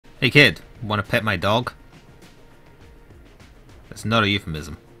Hey kid, want to pet my dog? That's not a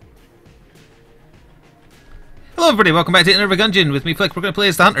euphemism. Hello everybody, welcome back to another Gungeon with me, Flick. We're going to play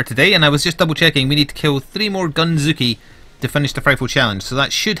as the Hunter today, and I was just double checking. We need to kill 3 more Gunzuki to finish the Frightful Challenge, so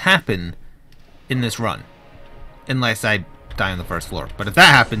that should happen in this run. Unless I die on the first floor. But if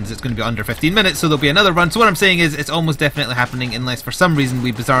that happens, it's going to be under 15 minutes, so there'll be another run. So what I'm saying is, it's almost definitely happening, unless for some reason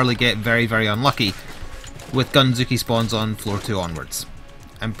we bizarrely get very, very unlucky with Gunzuki spawns on floor 2 onwards.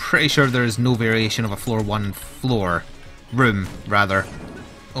 I'm pretty sure there is no variation of a floor 1 room, rather.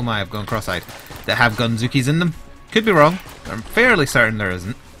 Oh my, I've gone cross-eyed. That have Gunzukis in them. Could be wrong, but I'm fairly certain there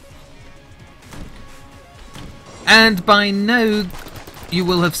isn't. And by now, you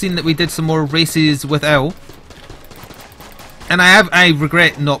will have seen that we did some more races with L. And I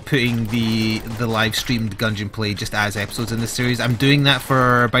regret not putting the live streamed Gungeon play just as episodes in this series. I'm doing that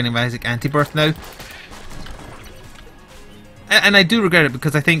for Binding of Isaac Anti-Birth now. And I do regret it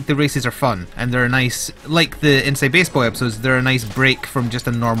because I think the races are fun and they're a nice, like the Inside Baseball episodes, they're a nice break from just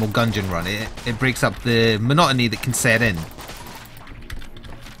a normal Gungeon run. It breaks up the monotony that can set in.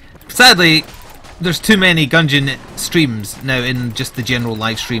 Sadly, there's too many Gungeon streams now in just the general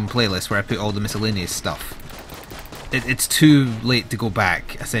live stream playlist where I put all the miscellaneous stuff. It's too late to go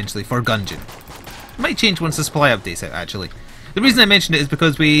back, essentially, for Gungeon. It might change once the supply updates out, actually. The reason I mentioned it is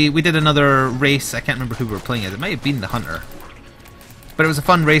because we did another race. I can't remember who we were playing as. It might have been the Hunter. But it was a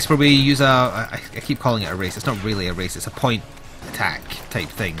fun race where we use I keep calling it a race. It's not really a race. It's a point attack type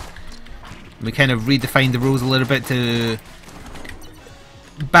thing. We kind of redefined the rules a little bit to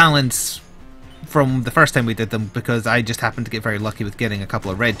balance from the first time we did them, because I just happened to get very lucky with getting a couple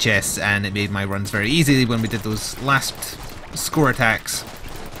of red chests, and it made my runs very easy when we did those last score attacks.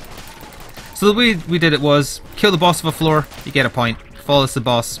 So the way we did it was, kill the boss of a floor, you get a point. Follows the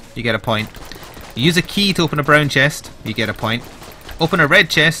boss, you get a point. You use a key to open a brown chest, you get a point. Open a red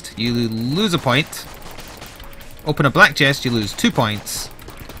chest, you lose a point. Open a black chest, you lose 2 points.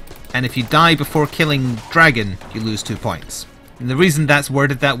 And if you die before killing Dragon, you lose 2 points. And the reason that's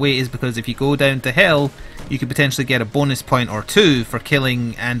worded that way is because if you go down to hell, you could potentially get a bonus point or 2 for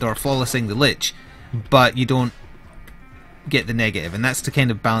killing and or flawlessing the Lich, but you don't get the negative, and that's to kind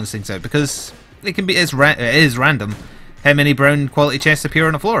of balance things out, because it is random how many brown quality chests appear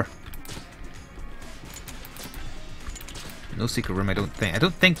on the floor. No secret room, I don't think. I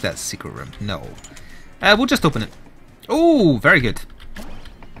don't think that's secret room. No. We'll just open it. Oh, very good.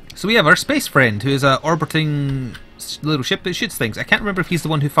 So we have our space friend, who is a orbiting little ship that shoots things. I can't remember if he's the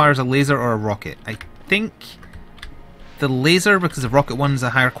one who fires a laser or a rocket. I think the laser, because the rocket one's a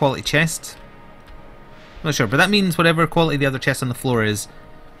higher quality chest. I'm not sure, but that means whatever quality the other chest on the floor is,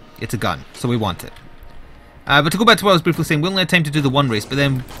 it's a gun, so we want it. But to go back to what I was briefly saying, we only had time to do the one race, but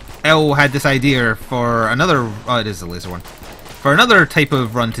then L had this idea for another, oh it is a laser one, for another type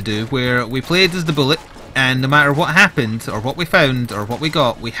of run to do, where we played as the bullet, and no matter what happened, or what we found, or what we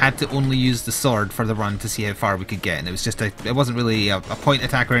got, we had to only use the sword for the run to see how far we could get. And it was just it wasn't really a point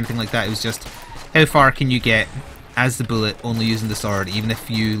attack or anything like that, it was just how far can you get as the bullet only using the sword, even if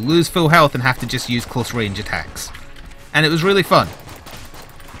you lose full health and have to just use close range attacks. And it was really fun.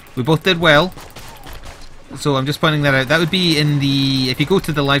 We both did well. So I'm just pointing that out. That would be in the, if you go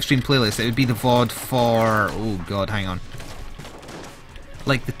to the live stream playlist, it would be the VOD for, oh god, hang on,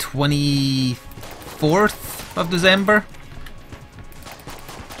 like the 24th of December?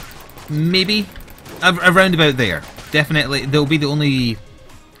 Maybe? Around about there. Definitely, that'll be the only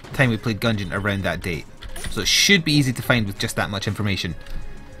time we played Gungeon around that date. So it should be easy to find with just that much information.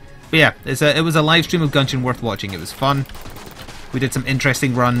 But yeah, it was a live stream of Gungeon worth watching. It was fun. We did some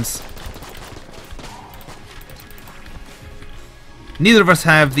interesting runs. Neither of us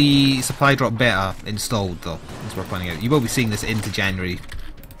have the supply drop beta installed though, as we're pointing out. You will be seeing this into January.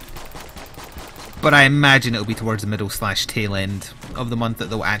 But I imagine it'll be towards the middle / tail end of the month that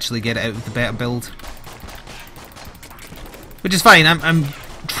they'll actually get it out of the beta build. Which is fine. I'm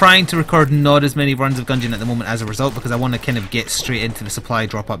trying to record not as many runs of Gungeon at the moment as a result, because I want to kind of get straight into the supply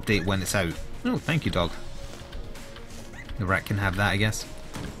drop update when it's out. Oh, thank you, dog. The rat can have that, I guess.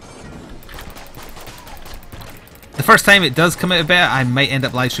 The first time it does come out of beta, I might end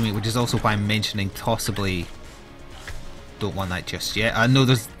up live streaming, which is also why I'm mentioning possibly don't want that just yet. I know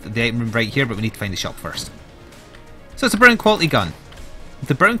there's the item room right here, but we need to find the shop first. So it's a brown quality gun.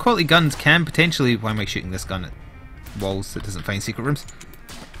 The brown quality guns can potentially, why am I shooting this gun at walls that doesn't find secret rooms?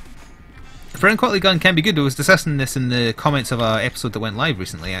 The brown quality gun can be good. I was discussing this in the comments of an episode that went live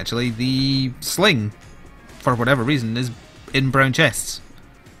recently actually. The sling, for whatever reason, is in brown chests.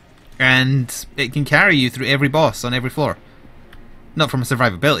 And it can carry you through every boss on every floor. Not from a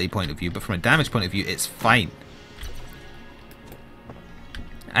survivability point of view, but from a damage point of view, it's fine.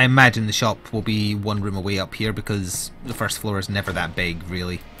 I imagine the shop will be one room away up here because the first floor is never that big,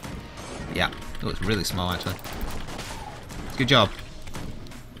 really. Yeah, oh, it's really small actually. Good job.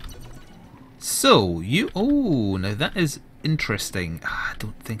 So, you... Oh, now that is interesting. I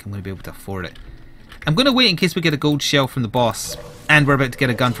don't think I'm going to be able to afford it. I'm going to wait in case we get a gold shell from the boss, and we're about to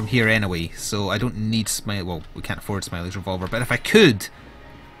get a gun from here anyway, so I don't need Smiley... Well, we can't afford Smiley's revolver, but if I could...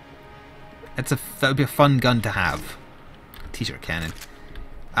 that would be a fun gun to have. T-shirt cannon.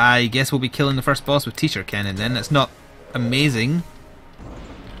 I guess we'll be killing the first boss with T-shirt cannon then. That's not amazing.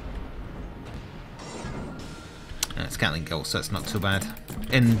 It's Gatling Gull, so it's not too bad.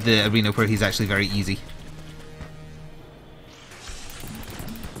 In the arena where he's actually very easy.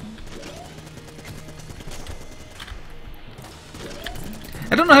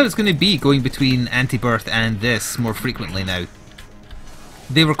 I don't know how it's going to be going between Anti-Birth and this more frequently now.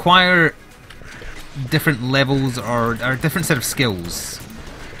 They require different levels or a different set of skills.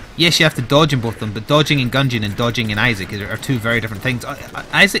 Yes, you have to dodge in both of them, but dodging in Gungeon and dodging in Isaac are two very different things.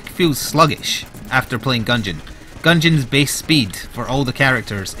 Isaac feels sluggish after playing Gungeon. Gungeon's base speed for all the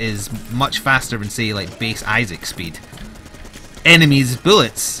characters is much faster than, say, like base Isaac speed. Enemies'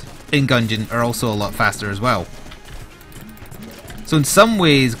 bullets in Gungeon are also a lot faster as well. So in some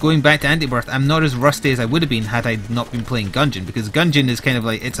ways, going back to Anti-Birth, I'm not as rusty as I would have been had I not been playing Gungeon, because Gungeon is kind of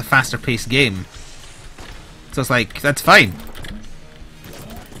like, it's a faster paced game. So it's like, that's fine.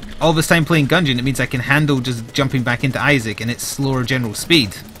 All this time playing Gungeon, it means I can handle just jumping back into Isaac and its slower general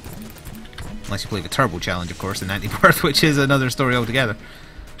speed. Unless you play the Turbo Challenge, of course, in Anti-Birth, which is another story altogether.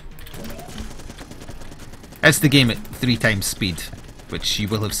 That's the game at 3 times speed, which you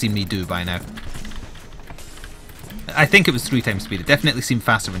will have seen me do by now. I think it was 3 times speed. It definitely seemed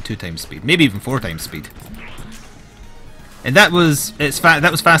faster than 2 times speed. Maybe even 4 times speed. And that was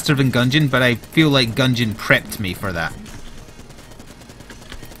faster than Gungeon, but I feel like Gungeon prepped me for that.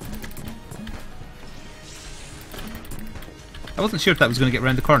 I wasn't sure if that was going to get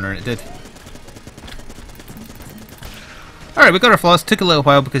around the corner, and it did. Alright, we got our flaws. Took a little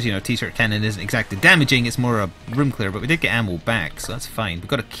while because, you know, T-shirt cannon isn't exactly damaging, it's more a room clear, but we did get ammo back, so that's fine. We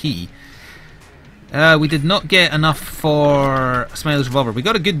got a key. We did not get enough for Smiley's revolver. We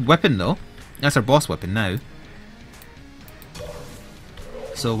got a good weapon, though. That's our boss weapon now.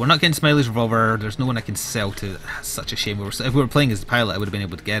 So we're not getting Smiley's revolver. There's no one I can sell to. That's such a shame. If we were playing as the pilot, I would have been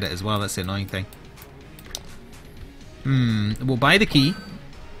able to get it as well. That's the annoying thing. We'll buy the key.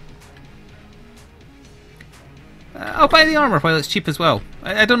 I'll buy the armor while it's cheap as well.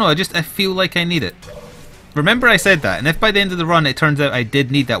 I don't know, I feel like I need it. Remember I said that, and if by the end of the run it turns out I did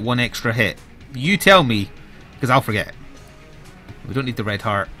need that one extra hit, you tell me, because I'll forget. We don't need the red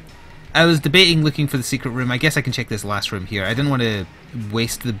heart. I was debating looking for the secret room. I guess I can check this last room here. I didn't want to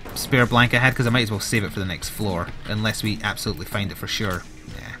waste the spare blank I had, because I might as well save it for the next floor, unless we absolutely find it for sure.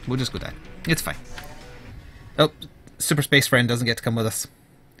 Yeah, we'll just go down. It's fine. Oh, Super Space Friend doesn't get to come with us.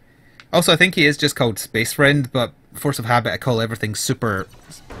 Also, I think he is just called Space Friend, but force of habit I call everything Super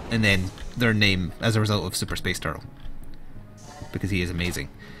and then their name as a result of Super Space Turtle. Because he is amazing.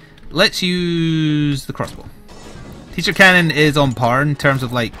 Let's use the crossbow. Teacher Cannon is on par in terms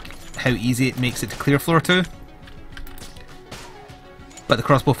of like how easy it makes it to clear floor 2. But the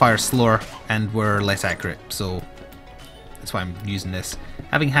crossbow fires slower and we're less accurate, so that's why I'm using this.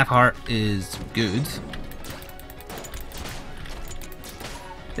 Having half heart is good.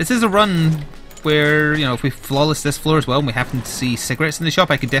 This is a run where, you know, if we flawless this floor as well and we happen to see cigarettes in the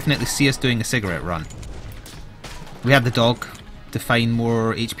shop, I could definitely see us doing a cigarette run. We have the dog to find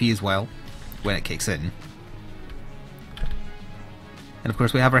more HP as well when it kicks in. And of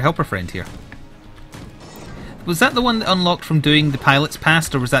course we have our helper friend here. Was that the one that unlocked from doing the pilot's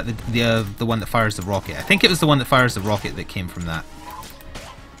past, or was that the one that fires the rocket? I think it was the one that fires the rocket that came from that.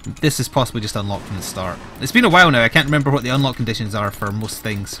 This is possibly just unlocked from the start. It's been a while now, I can't remember what the unlock conditions are for most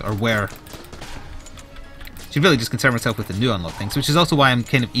things, or where. Should really just concern myself with the new unlock things, which is also why I'm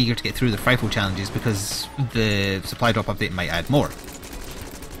kind of eager to get through the FIFO challenges, because the supply drop update might add more.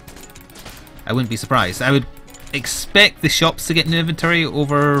 I wouldn't be surprised. I would expect the shops to get new inventory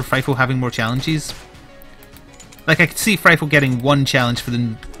over FIFO having more challenges. Like, I could see FIFO getting one challenge for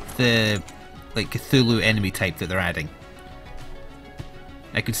the like Cthulhu enemy type that they're adding.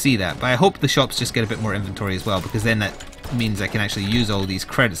 I could see that, but I hope the shops just get a bit more inventory as well, because then that means I can actually use all these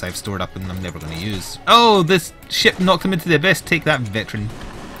credits I've stored up and I'm never going to use. Oh, this ship knocked him into the abyss. Take that, veteran.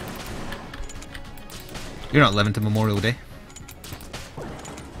 You're not living to Memorial Day.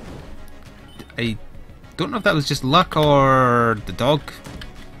 I don't know if that was just luck or the dog.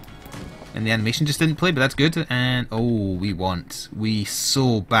 And the animation just didn't play, but that's good. And, oh, we want. We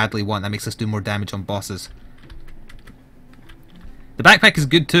so badly want. That makes us do more damage on bosses. The backpack is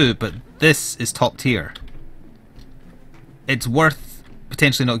good too, but this is top tier. It's worth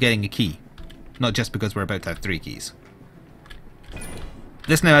potentially not getting a key. Not just because we're about to have 3 keys.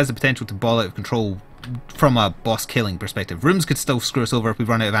 This now has the potential to ball out of control from a boss killing perspective. Rooms could still screw us over if we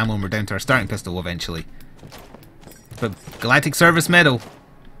run out of ammo and we're down to our starting pistol eventually. But Galactic Service Medal.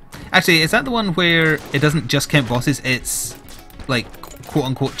 Actually, is that the one where it doesn't just count bosses, it's like quote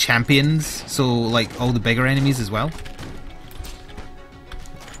unquote champions, so like all the bigger enemies as well?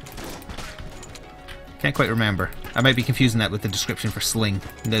 Can't quite remember. I might be confusing that with the description for Sling,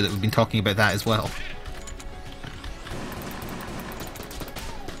 now that we've been talking about that as well.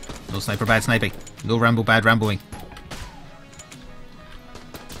 No sniper bad sniping. No Rambo bad Ramboing.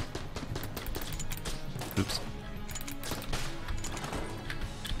 Oops.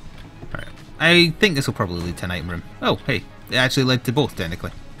 Alright. I think this will probably lead to an item room. Oh, hey. It actually led to both, technically.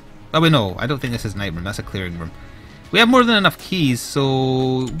 Oh, wait, no. I don't think this is an item room. That's a clearing room. We have more than enough keys,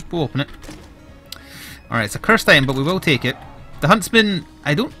 so we'll open it. Alright, it's a cursed item, but we will take it. The Huntsman,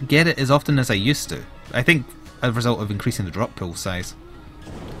 I don't get it as often as I used to. I think as a result of increasing the drop pool size.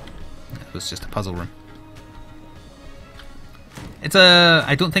 It was just a puzzle room. It's a...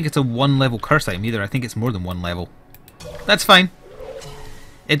 I don't think it's a 1-level curse item either. I think it's more than 1 level. That's fine.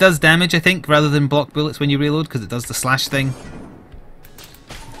 It does damage, I think, rather than block bullets when you reload, because it does the slash thing.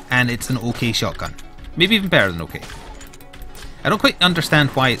 And it's an okay shotgun. Maybe even better than okay. I don't quite understand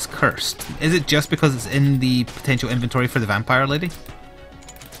why it's cursed. Is it just because it's in the potential inventory for the vampire lady?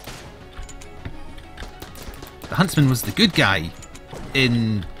 The Huntsman was the good guy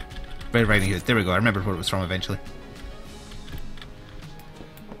in Red Riding Hood. There we go, I remembered where it was from eventually.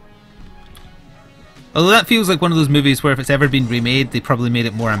 Although that feels like one of those movies where if it's ever been remade, they probably made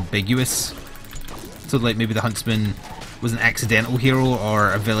it more ambiguous. So like maybe the Huntsman was an accidental hero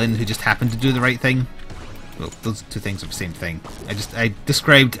or a villain who just happened to do the right thing. Well, those two things are the same thing. I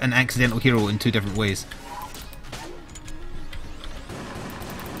described an accidental hero in 2 different ways.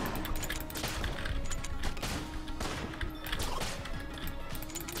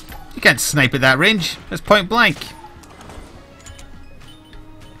 You can't snipe at that range. That's point blank.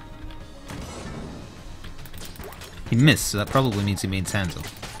 He missed, so that probably means he made Sanzo.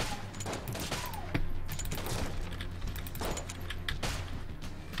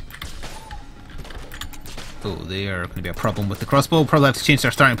 Oh, they are going to be a problem with the crossbow. Probably have to change their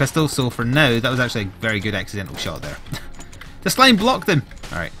starting pistol, so for now, that was actually a very good accidental shot there. The slime blocked them!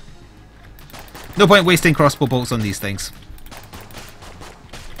 Alright. No point wasting crossbow bolts on these things.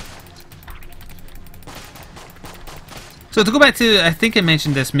 So to go back to, I think I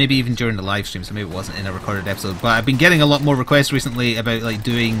mentioned this maybe even during the live stream, so maybe it wasn't in a recorded episode, but I've been getting a lot more requests recently about like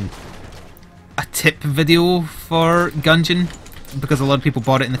doing a tip video for Gungeon, because a lot of people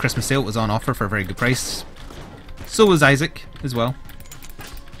bought it in the Christmas sale. It was on offer for a very good price. So was Isaac as well.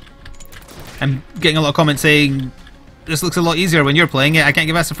 I'm getting a lot of comments saying, this looks a lot easier when you're playing it. I can't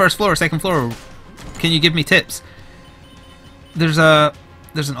give us the first floor or second floor. Can you give me tips? There's an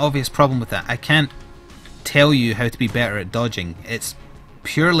obvious problem with that. I can't tell you how to be better at dodging. It's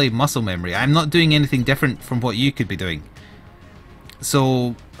purely muscle memory. I'm not doing anything different from what you could be doing.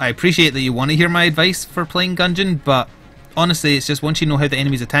 So I appreciate that you want to hear my advice for playing Gungeon, but honestly it's just once you know how the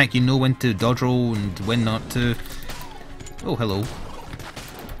enemies attack, you know when to dodge roll and when not to. Oh, hello.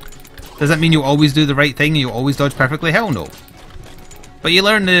 Does that mean you'll always do the right thing and you'll always dodge perfectly? Hell no. But you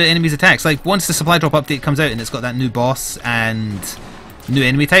learn the enemy's attacks. Like once the supply drop update comes out and it's got that new boss and new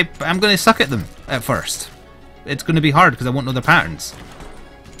enemy type, I'm going to suck at them at first. It's going to be hard because I won't know their patterns.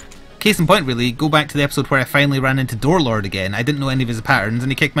 Case in point really, go back to the episode where I finally ran into Doorlord again. I didn't know any of his patterns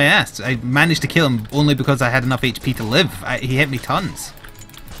and he kicked my ass. I managed to kill him only because I had enough HP to live. He hit me tons.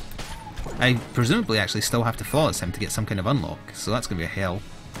 I presumably actually still have to flawless him to get some kind of unlock, so that's going to be a hell,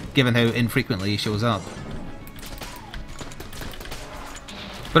 given how infrequently he shows up.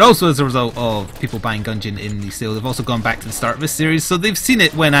 But also as a result of people buying Gungeon in the sale, they've also gone back to the start of this series, so they've seen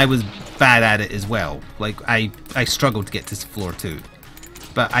it when I was bad at it as well. Like, I struggled to get to floor 2.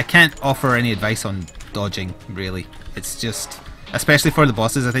 But I can't offer any advice on dodging, really. It's just, especially for the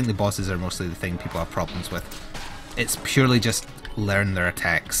bosses, I think the bosses are mostly the thing people have problems with. It's purely just learn their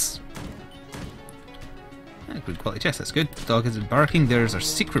attacks. Good quality chest, that's good. Dog isn't barking. There's our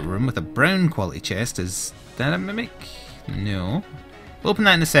secret room with a brown quality chest. Is that a mimic? No. We'll open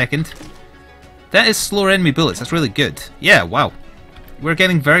that in a second. That is slower enemy bullets, that's really good. Yeah, wow. We're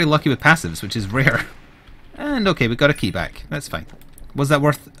getting very lucky with passives, which is rare. And okay, we got a key back. That's fine. Was that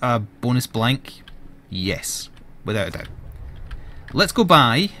worth a bonus blank? Yes, without a doubt. Let's go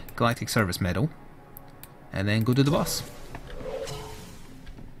buy Galactic Service Medal and then go do the boss.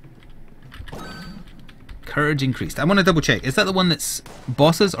 Courage increased. I want to double check. Is that the one that's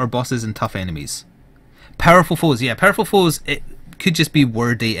bosses or bosses and tough enemies? Powerful foes. Yeah, powerful foes, it could just be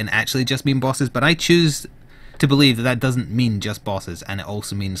wordy and actually just mean bosses, but I choose to believe that that doesn't mean just bosses, and it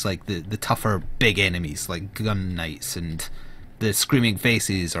also means like the tougher big enemies like gun knights and the screaming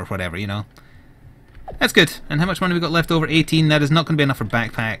faces or whatever, you know. That's good. And how much money we got left over? 18. That is not going to be enough for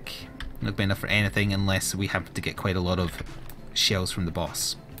backpack. Not going to be enough for anything unless we have to get quite a lot of shells from the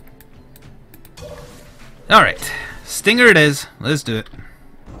boss. Alright, Stinger it is. Let's do it.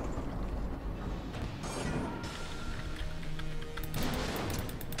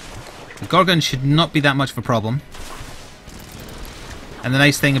 The Gungeon should not be that much of a problem. And the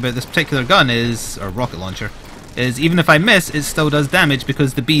nice thing about this particular gun is, or rocket launcher, is even if I miss, it still does damage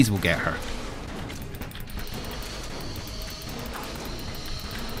because the bees will get her.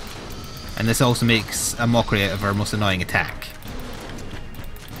 And this also makes a mockery out of her most annoying attack.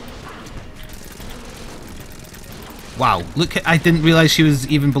 Wow, look, I didn't realise she was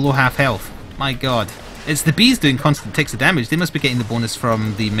even below half health. My god. It's the bees doing constant ticks of damage. They must be getting the bonus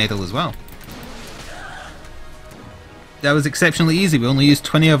from the medal as well. That was exceptionally easy. We only used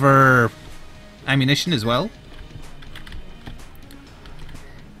 20 of our ammunition as well.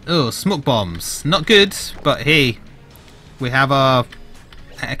 Oh, smoke bombs. Not good, but hey, we have a...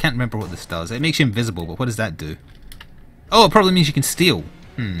 I can't remember what this does. It makes you invisible, but what does that do? Oh, it probably means you can steal.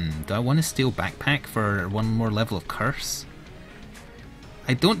 Do I want to steal backpack for one more level of curse?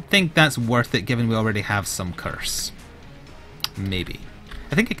 I don't think that's worth it given we already have some curse. Maybe.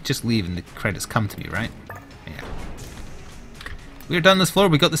 I think I could just leave and the credits come to me, right? Yeah. We're done this floor.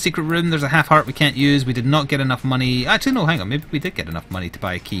 We got the secret room. There's a half heart we can't use. We did not get enough money. Actually, no, hang on. Maybe we did get enough money to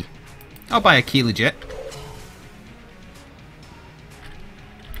buy a key. I'll buy a key legit.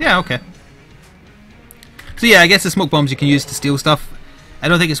 Yeah, okay. So yeah, I guess the smoke bombs you can use to steal stuff. I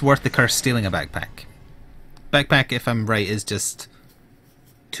don't think it's worth the curse stealing a backpack. Backpack, if I'm right, is just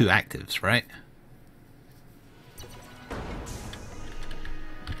 2 actives, right?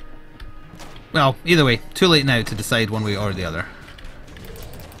 Well, either way, too late now to decide one way or the other.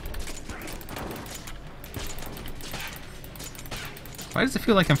 Why does it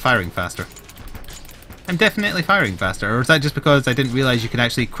feel like I'm firing faster? I'm definitely firing faster, or is that just because I didn't realise you could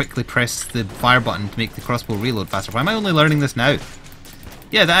actually quickly press the fire button to make the crossbow reload faster? Why am I only learning this now?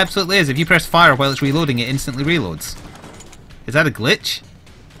 Yeah, that absolutely is. If you press fire while it's reloading, it instantly reloads. Is that a glitch?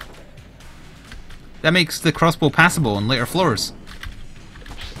 That makes the crossbow passable on later floors.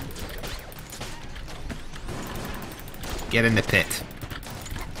 Get in the pit.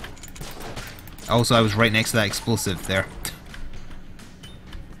 Also, I was right next to that explosive there.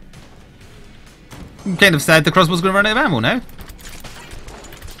 I'm kind of sad the crossbow's going to run out of ammo now.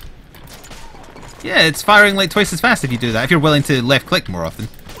 Yeah, it's firing like twice as fast if you do that, if you're willing to left click more often.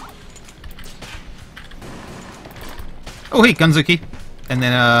 Oh hey, Gunzuki. And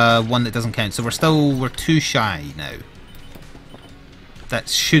then one that doesn't count, so we're 2 shy now. That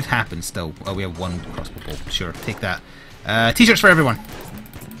should happen still. Oh, we have 1 crossbow bolt. Sure, take that. T-shirts for everyone.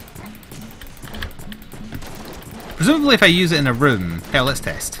 Presumably if I use it in a room... Hell, let's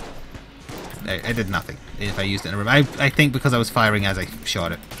test. I did nothing if I used it in a room. I think because I was firing as I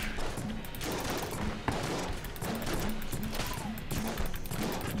shot it.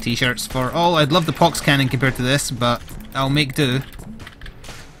 T-shirts for all. I'd love the pox cannon compared to this, but I'll make do.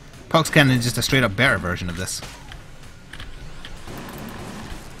 Pox cannon is just a straight up better version of this.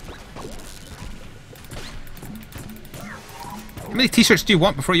 How many t-shirts do you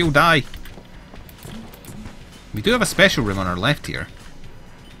want before you'll die? We do have a special room on our left here.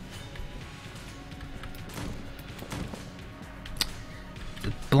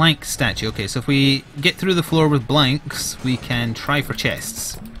 The blank statue. Okay, so if we get through the floor with blanks, we can try for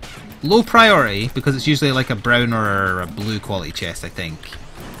chests. Low priority, because it's usually like a brown or a blue quality chest, I think.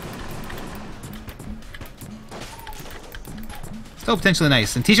 Still potentially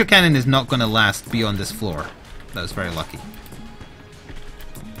nice. And t-shirt cannon is not going to last beyond this floor. That was very lucky.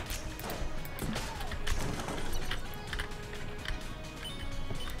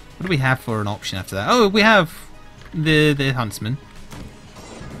 What do we have for an option after that? Oh, we have the huntsman.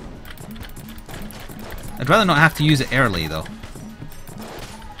 I'd rather not have to use it early, though.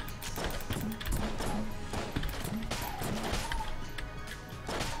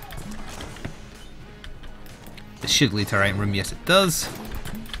 This should lead to our item room. Yes, it does.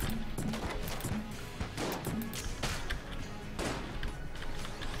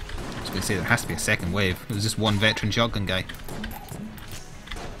 I was going to say there has to be a second wave. It was just one veteran shotgun guy.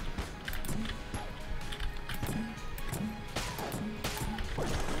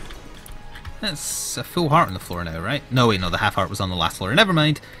 That's a full heart on the floor now, right? No, wait, no, the half heart was on the last floor. Never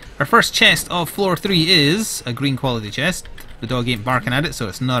mind. Our first chest of floor 3 is a green quality chest. The dog ain't barking at it, so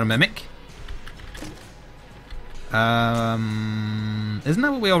it's not a mimic. Isn't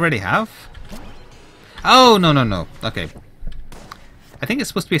that what we already have? Oh, no, no, no. Okay. I think it's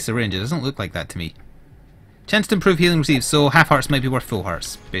supposed to be a syringe. It doesn't look like that to me. Chance to improve healing received, so half hearts might be worth full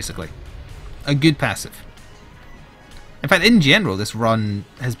hearts, basically. A good passive. In fact, in general, this run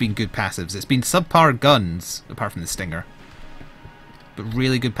has been good passives. It's been subpar guns, apart from the stinger. But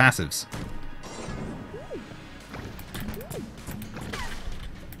really good passives.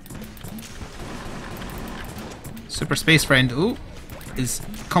 Super Space Friend, ooh, is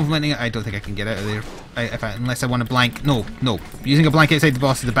complimenting it. I don't think I can get out of there. Unless I want to blank. No, no. Using a blank outside the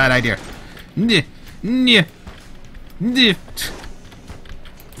boss is a bad idea. Nyeh, nyeh, nyeh.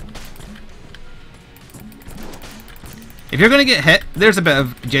 If you're going to get hit, there's a bit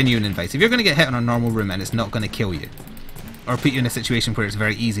of genuine advice. If you're going to get hit on a normal room and it's not going to kill you, or put you in a situation where it's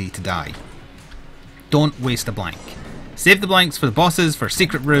very easy to die, don't waste a blank. Save the blanks for the bosses, for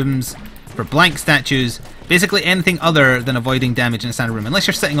secret rooms, for blank statues, basically anything other than avoiding damage in a standard room, unless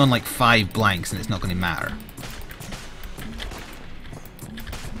you're sitting on like 5 blanks and it's not going to matter.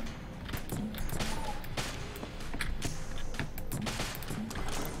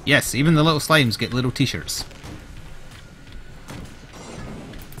 Yes, even the little slimes get little t-shirts.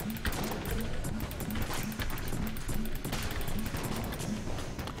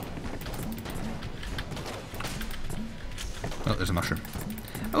 Oh, there's a mushroom.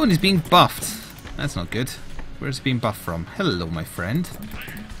 Oh, and he's being buffed. That's not good. Where's he being buffed from? Hello, my friend.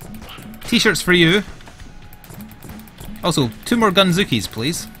 T-shirts for you. Also, 2 more Gunzukis,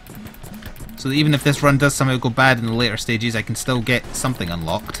 please. So that even if this run does somehow go bad in the later stages, I can still get something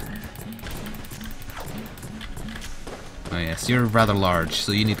unlocked. Oh yes, you're rather large,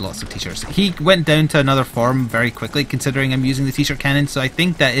 so you need lots of t-shirts. He went down to another form very quickly, considering I'm using the t-shirt cannon, so I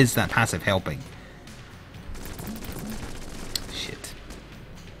think that is that passive helping.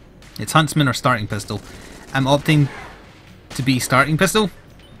 It's Huntsman or Starting Pistol. I'm opting to be Starting Pistol.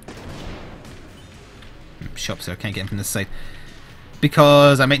 Shops there, can't get in from this side.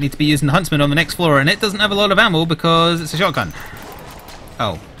 Because I might need to be using the Huntsman on the next floor, and it doesn't have a lot of ammo because it's a shotgun.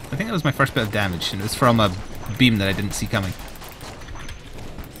 Oh, I think that was my first bit of damage, and it was from a beam that I didn't see coming.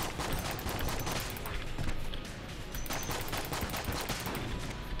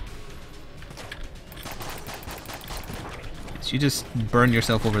 You just burn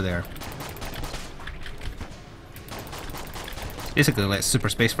yourself over there. Basically, let Super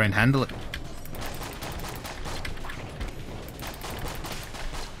Space Friend handle it.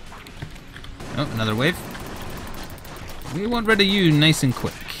 Oh, another wave. We want rid of you nice and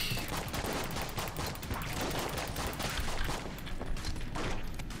quick.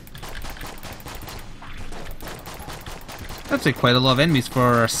 That's quite a lot of enemies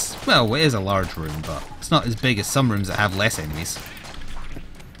for, well, it is a large room, but it's not as big as some rooms that have less enemies.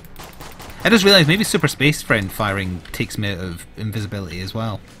 I just realised maybe Super Space Friend firing takes me out of invisibility as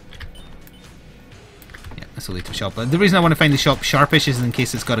well. Yeah, that's a later shop. But the reason I want to find the shop sharpish is in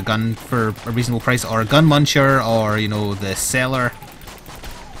case it's got a gun for a reasonable price, or a gun muncher, or, you know, the seller.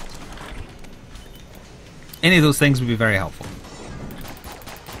 Any of those things would be very helpful.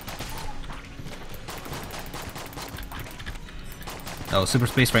 Oh, Super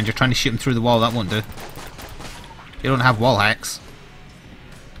Space Friend, you're trying to shoot him through the wall, that won't do. You don't have wall hacks.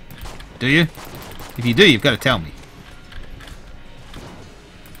 Do you? If you do, you've got to tell me.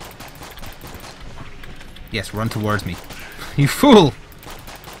 Yes, run towards me. You fool!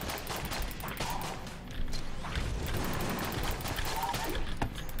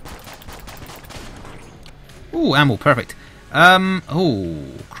 Ooh, ammo, perfect. Oh,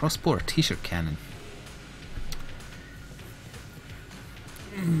 crossbow or t-shirt cannon.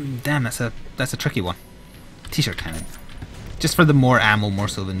 Damn, that's a tricky one. T-shirt cannon. Just for the more ammo, more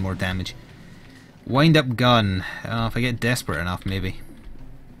so than more damage. Wind-up gun. If I get desperate enough, maybe.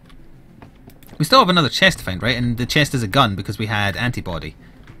 We still have another chest to find, right? And the chest is a gun because we had antibody.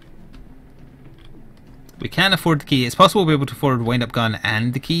 We can't afford the key. It's possible we'll be able to afford wind-up gun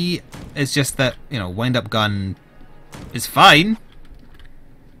and the key. It's just that, you know, wind-up gun is fine.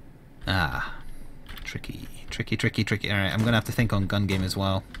 Ah. Tricky. Tricky, tricky, tricky. Alright, I'm going to have to think on gun game as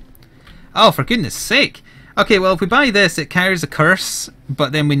well. Oh, for goodness sake. Okay, well, if we buy this, it carries a curse,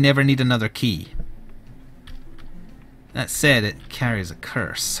 but then we never need another key. That said, it carries a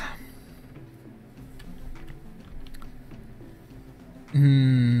curse. We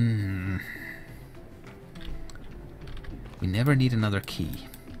never need another key.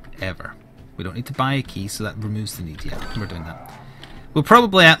 Ever. We don't need to buy a key, so that removes the need. Yeah, we're doing that. We're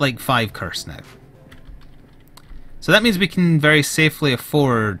probably at like 5 curse now. So that means we can very safely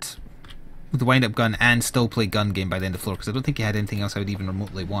afford the wind-up gun and still play gun game by the end of the floor, because I don't think you had anything else I would even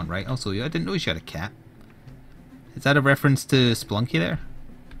remotely want, right? Also, I didn't know you had a cat. Is that a reference to Spelunky there?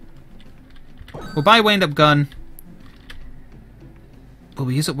 We'll buy wind-up gun. Will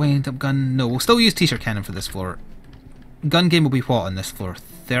we use it wind-up gun? No, we'll still use t-shirt cannon for this floor. Gun game will be what on this floor?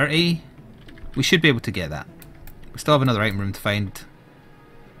 30? We should be able to get that. We still have another item room to find.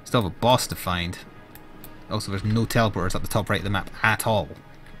 Still have a boss to find. Also, there's no teleporters up the top right of the map at all.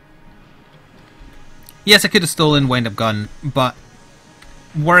 Yes, I could have stolen wind-up gun, but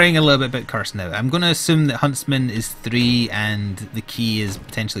worrying a little bit about curse now. I'm going to assume that Huntsman is 3 and the key is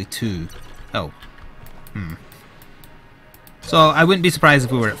potentially 2. Oh. So I wouldn't be surprised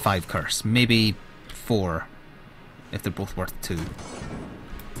if we were at 5 curse. Maybe 4, if they're both worth 2.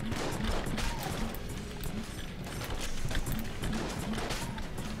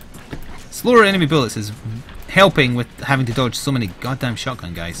 Slower enemy bullets is helping with having to dodge so many goddamn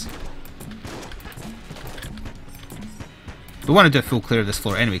shotgun guys. We want to do a full clear of this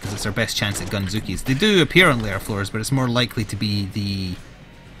floor anyway, because it's our best chance at Gunzukis. They do appear on later floors, but it's more likely to be the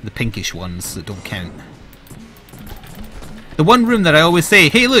pinkish ones that don't count. The one room that I always say,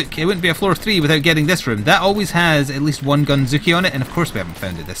 hey look, it wouldn't be a floor 3 without getting this room, that always has at least one Gunzuki on it, and of course we haven't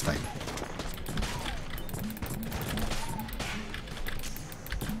found it this time.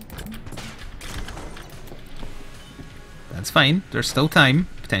 That's fine, there's still time,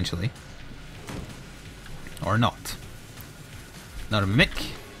 potentially. Or not. Not a mimic.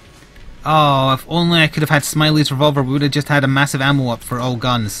 Oh, if only I could have had Smiley's revolver, we would have just had a massive ammo up for all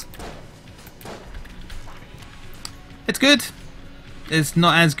guns. It's good. It's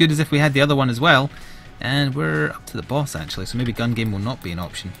not as good as if we had the other one as well. And we're up to the boss actually, so maybe gun game will not be an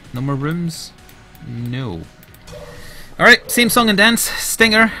option. No more rooms? No. Alright, same song and dance.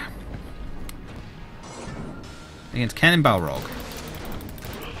 Stinger. Against Cannon Balrog.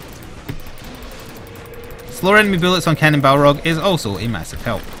 Slower enemy bullets on Cannon Balrog is also a massive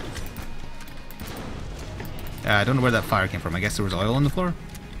help. I don't know where that fire came from. I guess there was oil on the floor.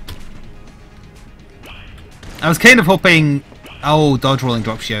 I was kind of hoping... Oh, dodge rolling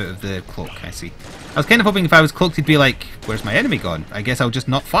drops you out of the cloak, I see. I was kind of hoping if I was cloaked he'd be like, where's my enemy gone? I guess I'll just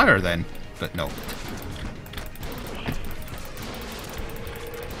not fire then. But no.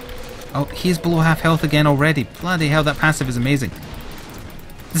 Oh, he's below half health again already. Bloody hell, that passive is amazing.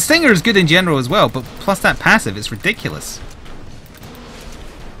 The Stinger is good in general as well, but plus that passive, it's ridiculous.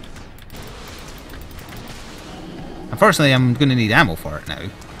 Unfortunately, I'm going to need ammo for it now.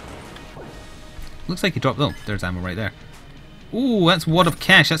 Looks like he dropped... Oh, there's ammo right there. Ooh, that's Wad of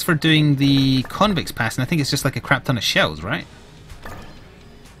Cash. That's for doing the Convicts Pass, and I think it's just like a crap ton of shells, right?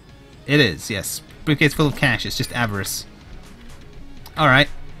 It is, yes. Briefcase full of cash. It's just avarice. Alright.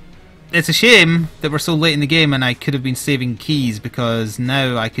 It's a shame that we're so late in the game and I could have been saving keys, because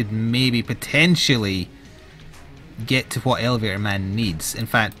now I could maybe potentially get to what Elevator Man needs. In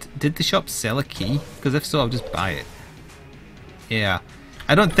fact, did the shop sell a key? Because if so, I'll just buy it. Yeah.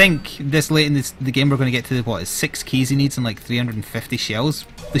 I don't think this late in the game we're going to get to what is 6 keys he needs and like 350 shells.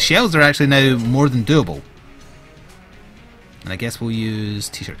 The shells are actually now more than doable. And I guess we'll use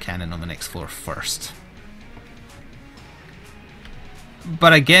T-shirt cannon on the next floor first.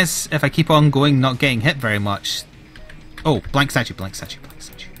 But I guess if I keep on going not getting hit very much... Oh, blank statue, blank statue, blank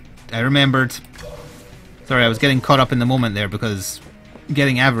statue. I remembered. Sorry, I was getting caught up in the moment there because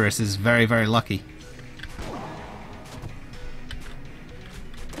getting avarice is very, very lucky.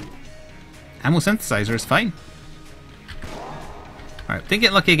 Ammo synthesizer is fine. Alright, didn't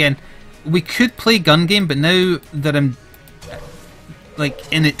get lucky again. We could play gun game, but now that I'm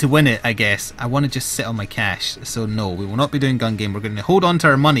like in it to win it, I guess, I want to just sit on my cash. So no, we will not be doing gun game. We're going to hold on to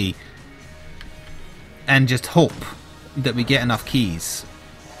our money and just hope that we get enough keys.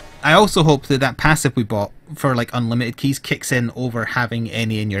 I also hope that that passive we bought for like unlimited keys kicks in over having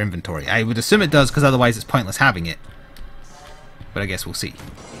any in your inventory. I would assume it does, because otherwise it's pointless having it. But I guess we'll see.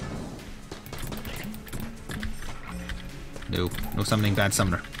 No, no summoning bad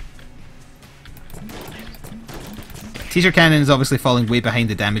summoner. T-shirt cannon is obviously falling way behind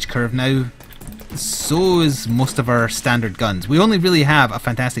the damage curve now. So is most of our standard guns. We only really have a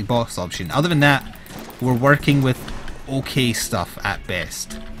fantastic boss option. Other than that, we're working with okay stuff at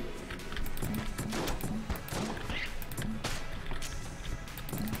best.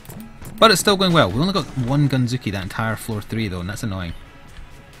 But it's still going well. We only got one Gunzuki that entire floor 3 though, and that's annoying.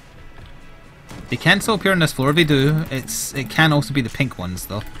 They can still appear on this floor if they do. It can also be the pink ones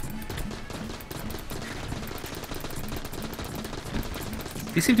though.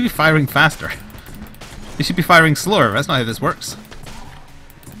 They seem to be firing faster. They should be firing slower. That's not how this works.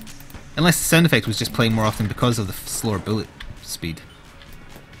 Unless the sound effect was just playing more often because of the slower bullet speed.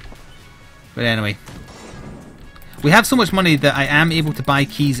 But anyway. We have so much money that I am able to buy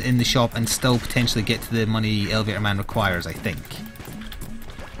keys in the shop and still potentially get to the money Elevator Man requires, I think.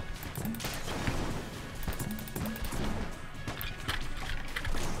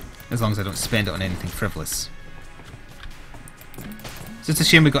 As long as I don't spend it on anything frivolous. It's just a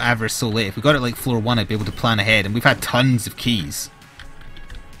shame we got Avarice so late. If we got it like floor 1, I'd be able to plan ahead, and we've had tons of keys.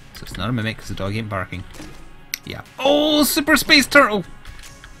 So it's not a mimic because the dog ain't barking. Yeah. Oh, Super Space Turtle!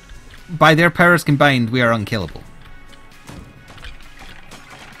 By their powers combined, we are unkillable.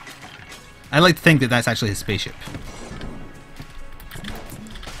 I like to think that that's actually his spaceship.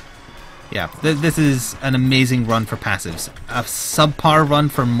 Yeah, this is an amazing run for passives. A subpar run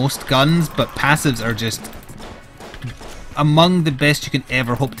for most guns, but passives are just among the best you can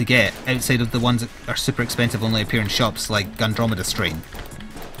ever hope to get, outside of the ones that are super expensive, only appear in shops like Gundromeda Strain.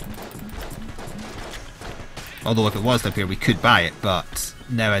 Although if it was to appear, we could buy it, but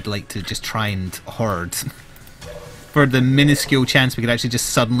now I'd like to just try and hoard for the minuscule chance we could actually just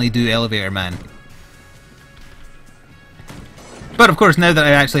suddenly do Elevator Man. But of course, now that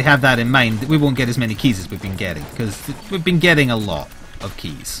I actually have that in mind, we won't get as many keys as we've been getting, because we've been getting a lot of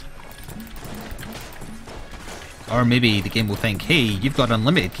keys. Or maybe the game will think, hey, you've got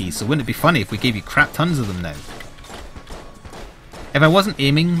unlimited keys, so wouldn't it be funny if we gave you crap tons of them now? If I wasn't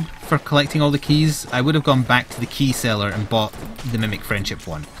aiming for collecting all the keys, I would have gone back to the key seller and bought the Mimic Friendship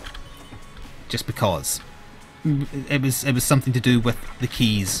one. Just because. It was something to do with the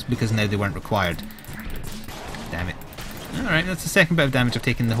keys, because now they weren't required. Damn it. Alright, that's the second bit of damage I've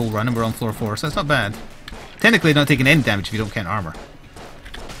taken the whole run, and we're on floor 4, so that's not bad. Technically not taking any damage if you don't count armor.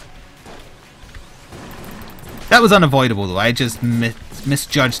 That was unavoidable though, I just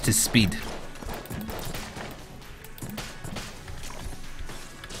misjudged his speed.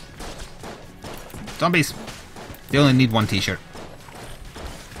 Zombies! They only need one t-shirt.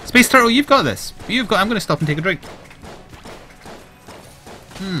 Space Turtle, you've got this! I'm gonna stop and take a drink.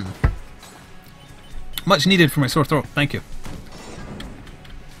 Much needed for my sore throat, thank you.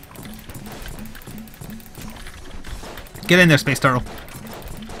 Get in there, Space Turtle.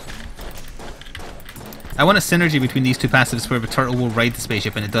 I want a synergy between these two passives where the turtle will ride the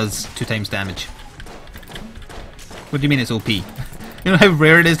spaceship and it does 2 times damage. What do you mean it's OP? You know how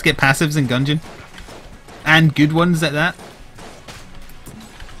rare it is to get passives in Gungeon? And good ones at that?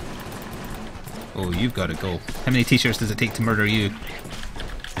 Oh, you've got to go. How many t-shirts does it take to murder you?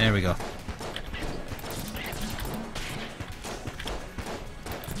 There we go.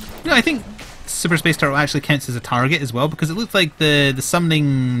 No, I think Super Space Turtle actually counts as a target as well, because it looks like the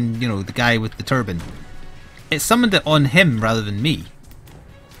summoning, you know, the guy with the turban. It summoned it on him rather than me.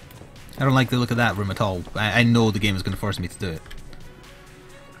 I don't like the look of that room at all. I know the game is going to force me to do it.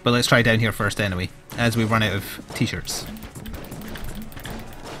 But let's try down here first anyway, as we run out of t-shirts.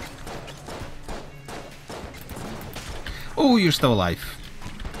 Oh, you're still alive.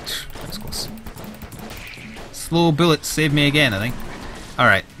 That's close. Slow bullets save me again, I think.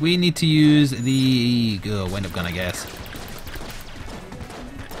 Alright, we need to use the wind-up gun, I guess.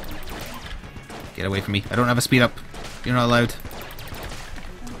 Get away from me. I don't have a speed up. You're not allowed.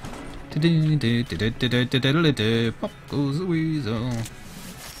 Pop goes the weasel.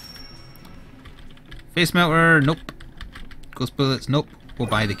 Face melter, nope. Ghost bullets, nope. We'll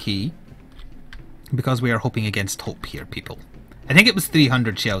buy the key. Because we are hoping against hope here, people. I think it was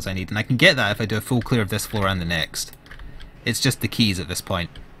 300 shells I need, and I can get that if I do a full clear of this floor and the next. It's just the keys at this point.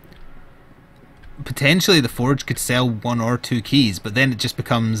 Potentially the forge could sell 1 or 2 keys, but then it just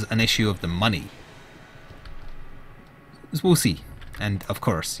becomes an issue of the money. So we'll see. And of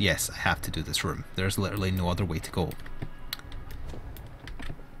course, yes, I have to do this room. There's literally no other way to go.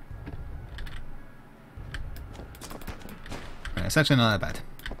 Right, it's actually not that bad.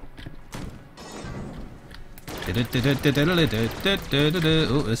 Oh,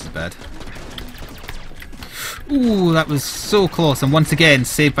 this is bad. Ooh, that was so close, and once again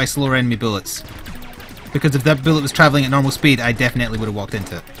saved by slower enemy bullets. Because if that bullet was travelling at normal speed, I definitely would have walked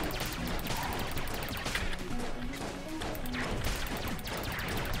into it.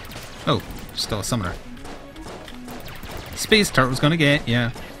 Oh, still a summoner. Space Turtle's gonna get,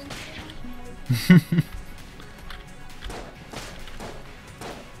 yeah.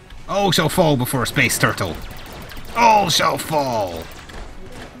 All shall fall before a Space Turtle. All shall fall.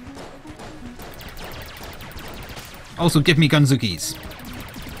 Also, give me Gunzukis.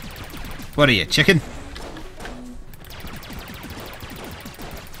 What are you, chicken?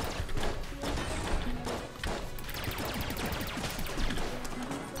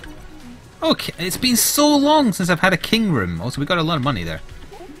 Okay, it's been so long since I've had a king room. Also, we got a lot of money there.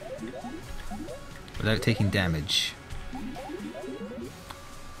 without taking damage.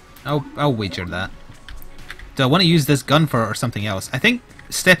 I'll wager that. Do I want to use this gun for it or something else? I think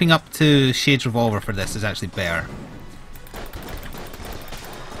stepping up to Shade's revolver for this is actually better.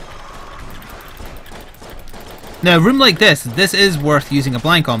 Now, a room like this is worth using a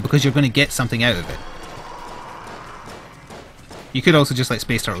blank on because you're going to get something out of it. You could also just let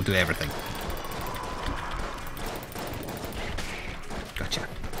Space Turtle do everything. Gotcha.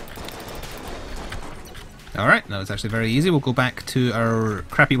 Alright, that was actually very easy. We'll go back to our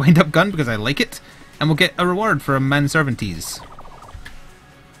crappy wind-up gun because I like it. And we'll get a reward for a manservanties.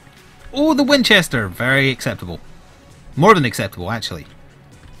 Oh, the Winchester! Very acceptable. More than acceptable, actually.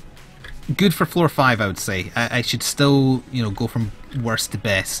 Good for floor 5, I would say. I should still, you know, go from worst to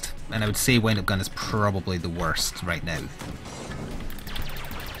best. And I would say wind-up gun is probably the worst right now.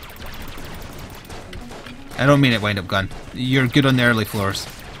 I don't mean it, wind-up gun. You're good on the early floors.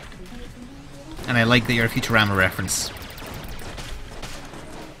 And I like that you're a Futurama reference.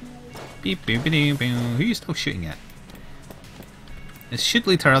 Beep, beep, beep, beep. Who are you still shooting at? It should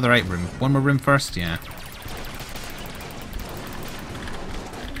lead to our other right room. One more room first? Yeah.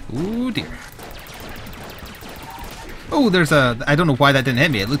 Ooh dear. Oh, there's a... I don't know why that didn't hit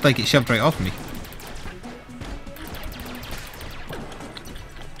me. It looked like it shoved right off me.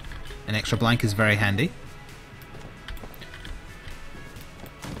 An extra blank is very handy.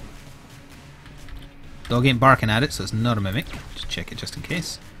 Dog ain't barking at it, so it's not a mimic. Just check it just in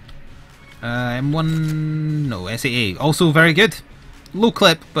case. M1... no, SAA. Also very good. Low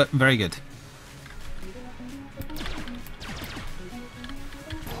clip, but very good.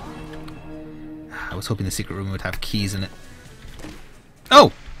 I was hoping the secret room would have keys in it.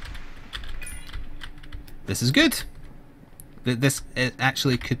 Oh! This is good. This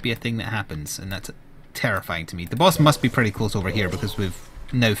actually could be a thing that happens, and that's terrifying to me. The boss must be pretty close over here because we've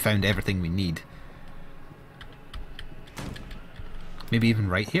now found everything we need. Maybe even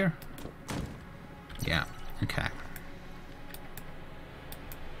right here? Yeah, okay.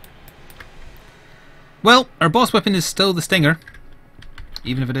 Well, our boss weapon is still the Stinger.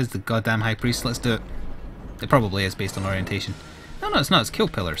 Even if it is the goddamn High Priest, let's do it. It probably is based on orientation. No, it's not, it's Kill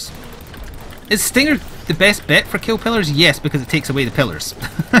Pillars. Is Stinger the best bet for Kill Pillars? Yes, because it takes away the pillars.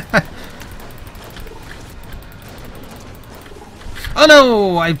 Oh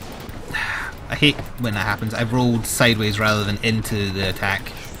no! I hate when that happens. I've rolled sideways rather than into the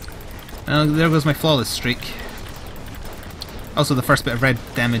attack. There goes my flawless streak. Also the first bit of red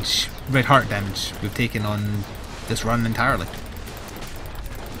heart damage we've taken on this run entirely.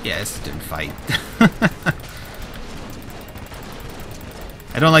 Yeah, it's doing fine.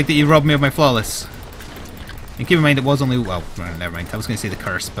 I don't like that you robbed me of my flawless. And keep in mind it was only... well, never mind. I was going to say the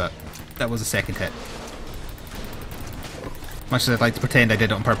curse, but that was a second hit. Much as I'd like to pretend I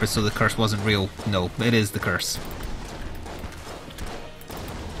did it on purpose so the curse wasn't real. No, it is the curse.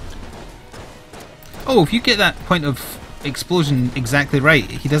 Oh, if you get that point of explosion exactly right,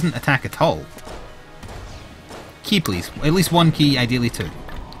 he doesn't attack at all. Key, please. At least one key, ideally two.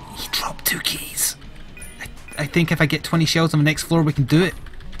 He dropped 2 keys. I think if I get 20 shells on the next floor, we can do it.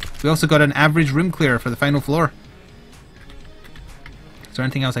 We also got an average room clear for the final floor. Is there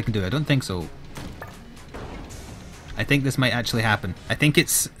anything else I can do? I don't think so. I think this might actually happen. I think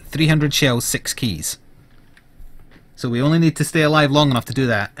it's 300 shells, 6 keys. So we only need to stay alive long enough to do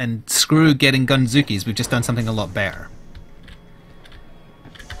that, and screw getting Gunzukis, we've just done something a lot better.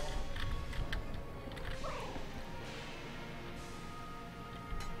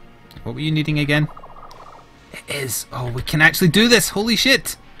 What were you needing again? It is! Oh, we can actually do this! Holy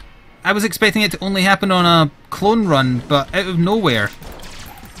shit! I was expecting it to only happen on a clone run, but out of nowhere.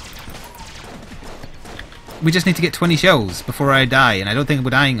 We just need to get 20 shells before I die, and I don't think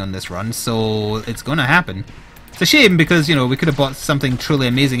we're dying on this run, so it's gonna happen. It's a shame because, you know, we could have bought something truly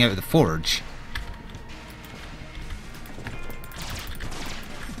amazing out of the forge.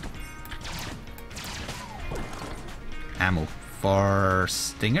 Ammo for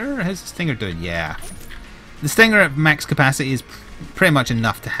Stinger? How's the Stinger doing? Yeah. The Stinger at max capacity is pretty much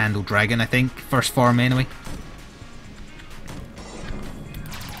enough to handle Dragon, I think. First form, anyway.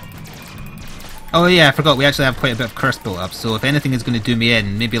 Oh yeah, I forgot, we actually have quite a bit of curse built up, so if anything is going to do me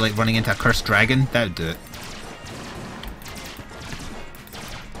in, maybe like running into a cursed dragon, that would do it.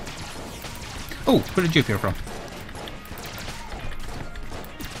 Oh, where did you appear from?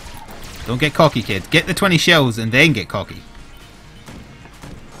 Don't get cocky, kid. Get the 20 shells and then get cocky.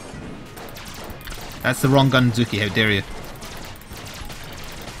 That's the wrong Gunzuki, how dare you.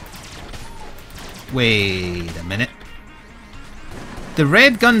 Wait a minute. The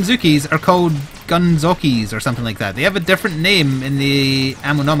red Gunzukis are called Gunzokis or something like that. They have a different name in the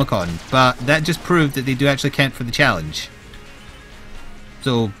Ammonomicon, but that just proved that they do actually count for the challenge.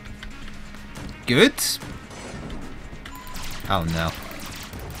 So, good? Oh no.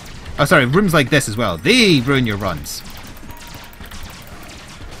 Oh sorry, rooms like this as well. They ruin your runs.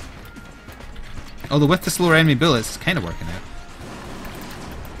 Although with the slower enemy bullets, it's kind of working out.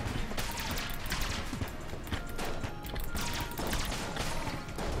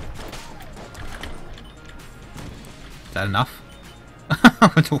 Is that enough?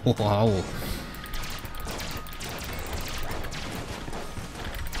 Wow.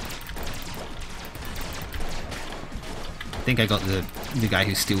 I think I got the guy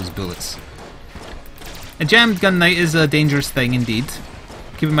who steals bullets. A jammed gun knight is a dangerous thing indeed.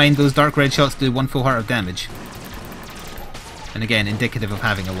 Keep in mind those dark red shots do 1 full heart of damage. And again, indicative of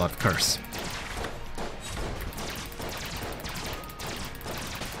having a lot of curse.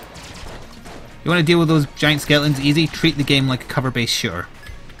 You want to deal with those giant skeletons easy? Treat the game like a cover-based shooter.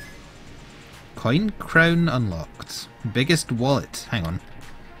 Coin crown unlocked. Biggest wallet. Hang on.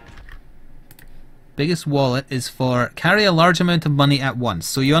 Biggest wallet is for carry a large amount of money at once.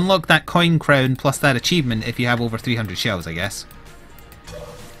 So you unlock that coin crown plus that achievement if you have over 300 shells, I guess.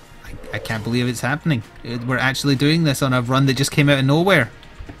 I can't believe it's happening. We're actually doing this on a run that just came out of nowhere.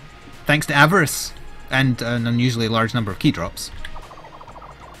 Thanks to avarice and an unusually large number of key drops.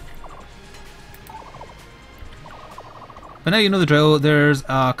 But now you know the drill. There's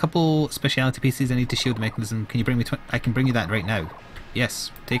a couple speciality pieces I need to shield the mechanism. Can you bring me I can bring you that right now.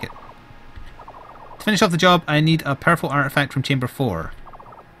 Yes, take it. To finish off the job, I need a powerful artifact from Chamber 4.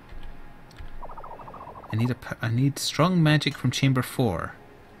 I need strong magic from Chamber 4.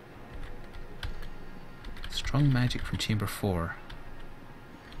 Strong magic from Chamber 4.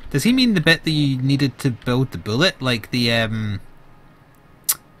 Does he mean the bit that you needed to build the bullet? Like the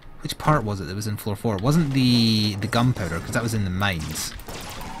which part was it that was in floor 4? It wasn't the gunpowder, because that was in the mines.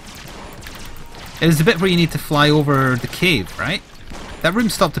 It was the bit where you need to fly over the cave, right? That room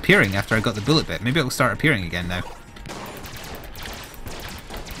stopped appearing after I got the bullet bit. Maybe it will start appearing again now.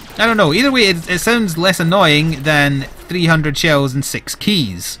 I don't know. Either way, it sounds less annoying than 300 shells and 6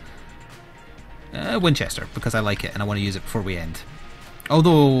 keys. Winchester, because I like it and I want to use it before we end.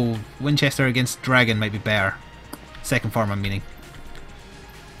 Although, Winchester against Dragon might be better. Second form, I'm meaning.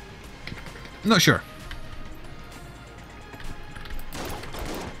 Not sure.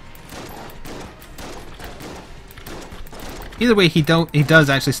 Either way, he does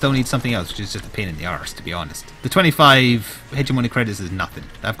actually still need something else, which is just a pain in the arse, to be honest. The 25 hegemony credits is nothing.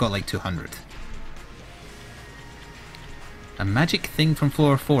 I've got like 200. A magic thing from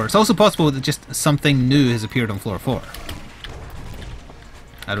floor 4. It's also possible that just something new has appeared on floor 4.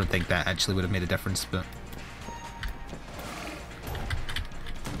 I don't think that actually would have made a difference, but...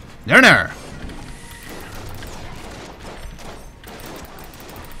 There!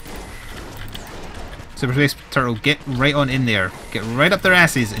 Super Space Turtle, get right on in there. Get right up their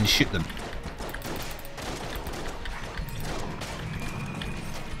asses and shoot them.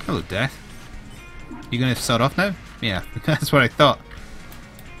 Hello, Death. You gonna start off now? Yeah, that's what I thought.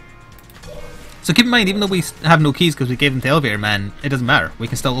 So keep in mind, even though we have no keys because we gave them to Elevator Man, it doesn't matter. We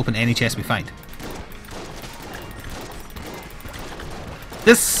can still open any chest we find.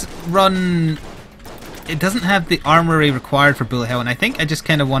 This run, it doesn't have the armory required for bullet hell, and I think I just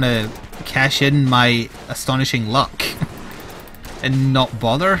kind of want to cash in my astonishing luck and not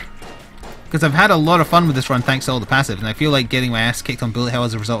bother. Because I've had a lot of fun with this run thanks to all the passives, and I feel like getting my ass kicked on bullet hell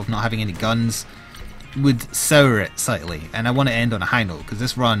as a result of not having any guns would sour it slightly, and I want to end on a high note because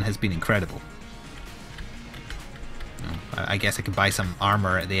this run has been incredible. I guess I can buy some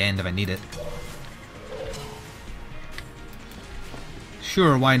armor at the end if I need it.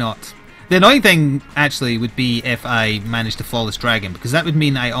 Sure, why not? The annoying thing, actually, would be if I managed to flawless Dragon, because that would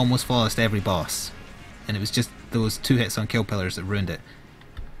mean I almost flawlessed every boss. And it was just those 2 hits on kill pillars that ruined it.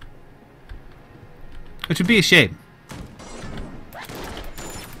 Which would be a shame.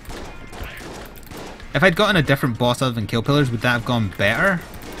 If I'd gotten a different boss other than kill pillars, would that have gone better?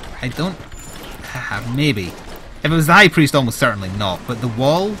 I don't... maybe. If it was the High Priest, almost certainly not. But the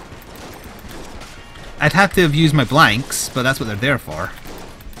wall... I'd have to have used my blanks, but that's what they're there for.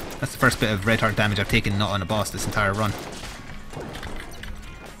 That's the first bit of red heart damage I've taken not on a boss this entire run.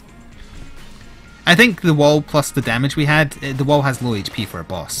 I think the wall plus the damage we had, the wall has low HP for a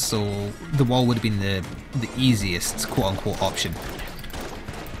boss, so the wall would have been the easiest quote-unquote option.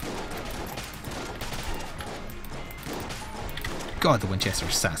 God, the Winchester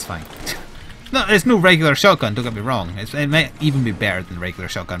is satisfying. No, it's no regular shotgun, don't get me wrong. It might even be better than the regular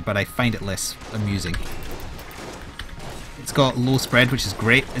shotgun, but I find it less amusing. It's got low spread, which is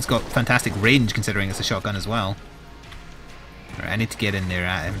great. It's got fantastic range considering it's a shotgun as well. Alright, I need to get in there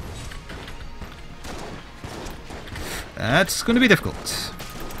at him. That's going to be difficult.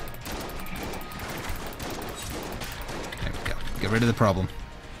 There we go. Get rid of the problem.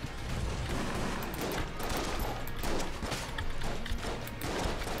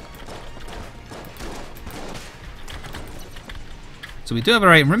 So we do have a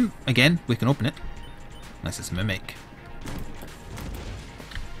right room. Again, we can open it. Unless it's a mimic.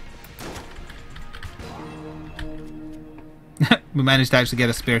 We managed to actually get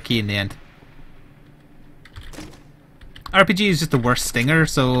a spare key in the end. RPG is just the worst stinger,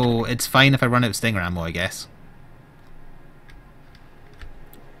 so it's fine if I run out of stinger ammo, I guess.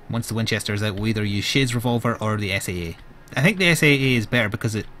 Once the Winchester is out, we'll either use Shade's revolver or the SAA. I think the SAA is better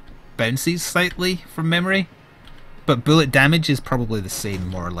because it bounces slightly from memory. But bullet damage is probably the same,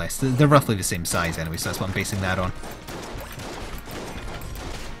 more or less. They're roughly the same size anyway, so that's what I'm basing that on.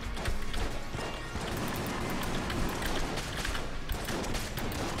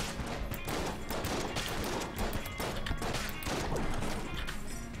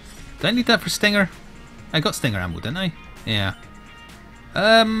 Do I need that for Stinger? I got Stinger ammo, didn't I? Yeah.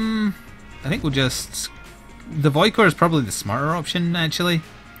 I think we'll just... The Voidcore is probably the smarter option, actually.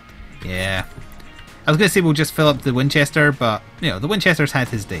 Yeah. I was going to say we'll just fill up the Winchester, but, you know, the Winchester's had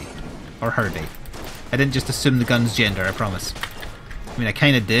his day. Or her day. I didn't just assume the gun's gender, I promise. I mean, I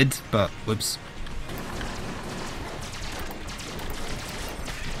kind of did, but whoops.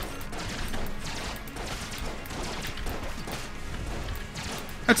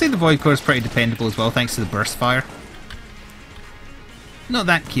 I'd say the Voidcore is pretty dependable as well, thanks to the burst fire. Not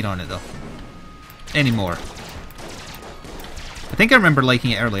that keen on it, though. Anymore. I think I remember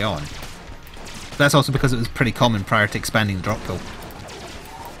liking it early on. That's also because it was pretty common prior to expanding the drop pool.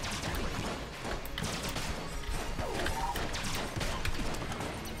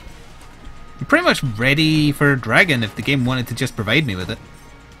 I'm pretty much ready for Dragon if the game wanted to just provide me with it.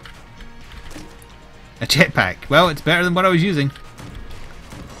 A jetpack. Well, it's better than what I was using.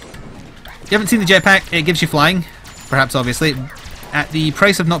 You haven't seen the jetpack, it gives you flying, perhaps obviously, at the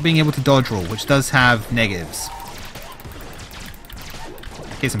price of not being able to dodge roll, which does have negatives.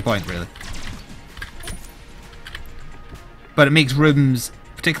 Case in point, really. But it makes rooms,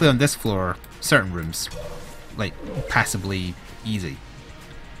 particularly on this floor, certain rooms, like, passably easy.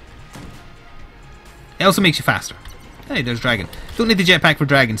 It also makes you faster. Hey, there's Dragon. Don't need the jetpack for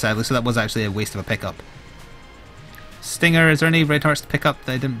Dragon, sadly, so that was actually a waste of a pickup. Stinger, is there any red hearts to pick up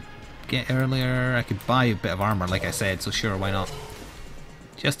that I didn't get earlier? I could buy a bit of armor, like I said, so sure, why not?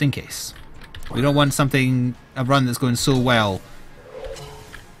 Just in case. We don't want something, a run that's going so well,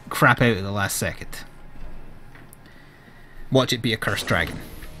 crap out at the last second. Watch it be a cursed dragon.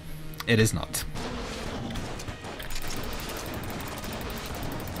 It is not.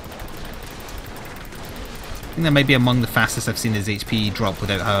 I think that might be among the fastest I've seen his HP drop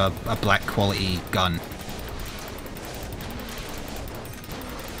without a black quality gun.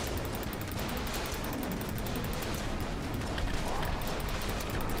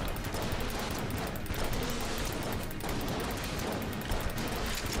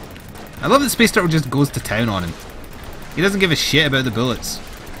 I love that Space Turtle just goes to town on him. He doesn't give a shit about the bullets.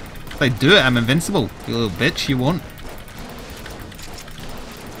 If I do it, I'm invincible. You little bitch, you won't.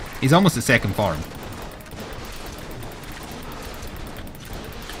 He's almost at second form.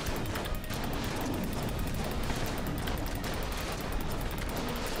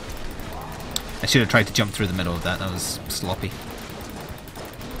 I should have tried to jump through the middle of that. That was sloppy.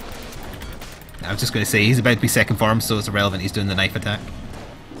 I was just going to say, he's about to be second form, so it's irrelevant. He's doing the knife attack.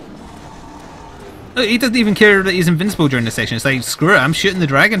 Look, he doesn't even care that he's invincible during this section. It's like, screw it, I'm shooting the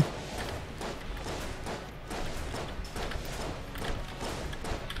dragon.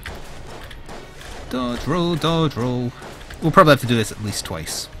 Dodge roll, dodge roll. We'll probably have to do this at least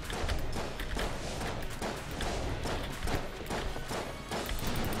twice.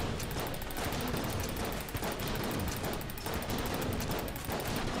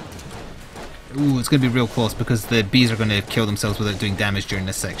 Ooh, it's going to be real close because the bees are going to kill themselves without doing damage during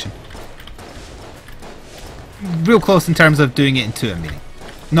this section. Real close in terms of doing it in 2, I'm meaning.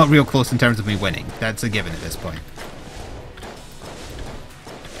 Not real close in terms of me winning. That's a given at this point.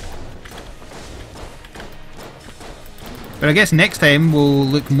 But I guess next time we'll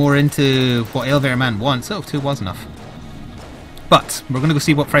look more into what Elevator Man wants. Oh, 2 was enough. But we're going to go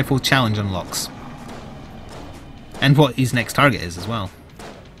see what Frightful Challenge unlocks. And what his next target is as well.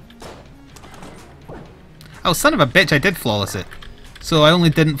 Oh, son of a bitch, I did flawless it. So I only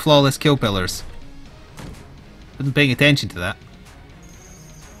didn't flawless kill pillars. Wasn't paying attention to that.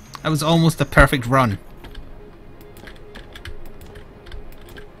 That was almost a perfect run.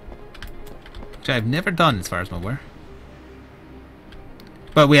 which I've never done as far as I'm aware.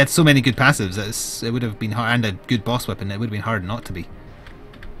 But we had so many good passives that it would have been hard, and a good boss weapon, it would have been hard not to be.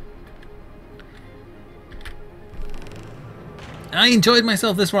 I enjoyed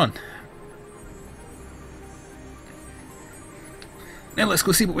myself this run. Now let's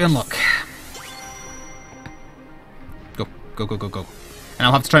go see what we unlock. Go, go, go, go, go. And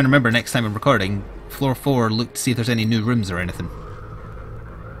I'll have to try and remember next time I'm recording, floor 4, look to see if there's any new rooms or anything.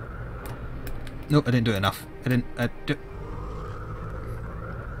 Nope, I didn't do it enough.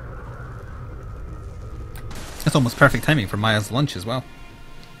 That's almost perfect timing for Maya's lunch as well.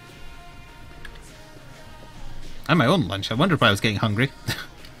 And my own lunch. I wondered why I was getting hungry.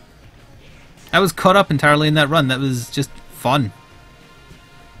 I was caught up entirely in that run. That was just fun.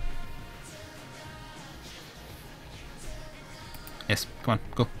 Yes, come on,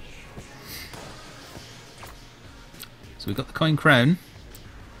 go. So we got the coin crown.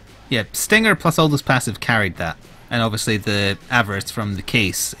 Yeah, Stinger plus all those passive carried that. And obviously the avarice from the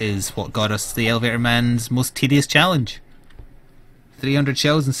case is what got us the Elevator Man's most tedious challenge. 300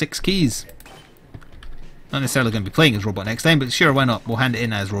 shells and 6 keys. Not necessarily going to be playing as Robot next time, but sure, why not? We'll hand it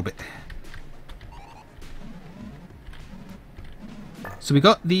in as Robot. So we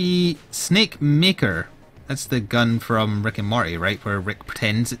got the Snake Maker. That's the gun from Rick and Morty, right? Where Rick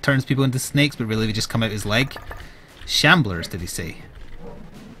pretends it turns people into snakes, but really they just come out his leg. Shamblers, did he say?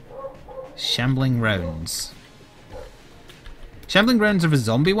 Shambling rounds. Shambling rounds are the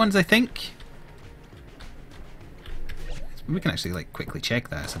zombie ones, I think. We can actually like quickly check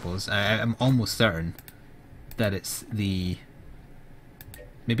that, I suppose. I'm almost certain that it's the...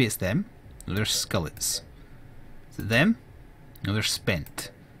 Maybe it's them? No, they're skullets. Is it them? No, they're spent.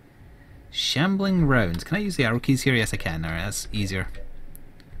 Shambling rounds. Can I use the arrow keys here? Yes, I can. Alright, that's easier.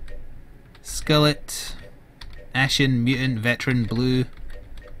 Skullet. Ashen, Mutant, Veteran, Blue.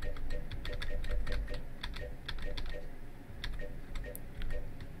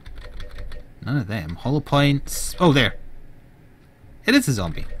 None of them. Hollow points. Oh, there. It is a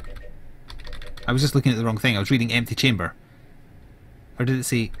zombie. I was just looking at the wrong thing. I was reading Empty Chamber. Or did it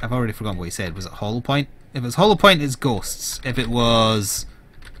say... I've already forgotten what he said. Was it Hollow Point? If it was Hollow Point, it's ghosts. If it was...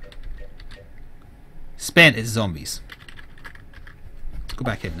 Spent, it's zombies. Let's go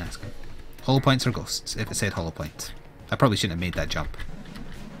back in and ask him. Hollow Points or ghosts, if it said Hollow Point. I probably shouldn't have made that jump.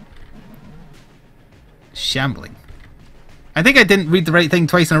 Shambling. I think I didn't read the right thing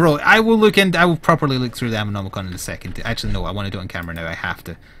twice in a row. I will properly look through the Ammonomicon in a second. Actually, no, I want to do it on camera now. I have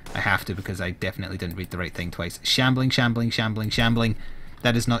to because I definitely didn't read the right thing twice. Shambling, shambling, shambling, shambling.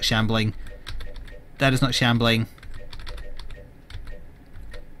 That is not shambling. That is not shambling.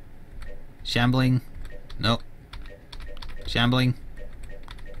 Shambling. No. Shambling.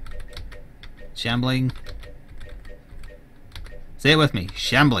 Shambling. Say it with me.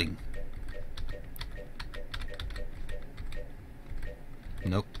 Shambling.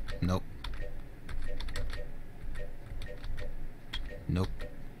 Nope. Nope. Nope.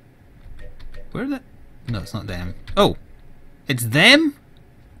 Where are they? No, it's not them. Oh! It's them?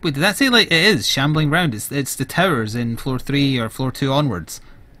 Wait, did that say like it is? Shambling round. It's the towers in floor 3 or floor 2 onwards.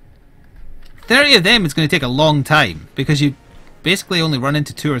 30 of them is going to take a long time because you basically only run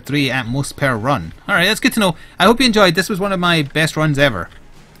into 2 or 3 at most per run. Alright, that's good to know. I hope you enjoyed. This was one of my best runs ever,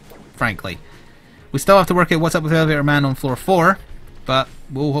 frankly. We still have to work out what's up with Elevator Man on floor 4, but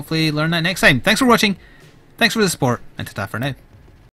we'll hopefully learn that next time. Thanks for watching, thanks for the support, and ta-ta for now.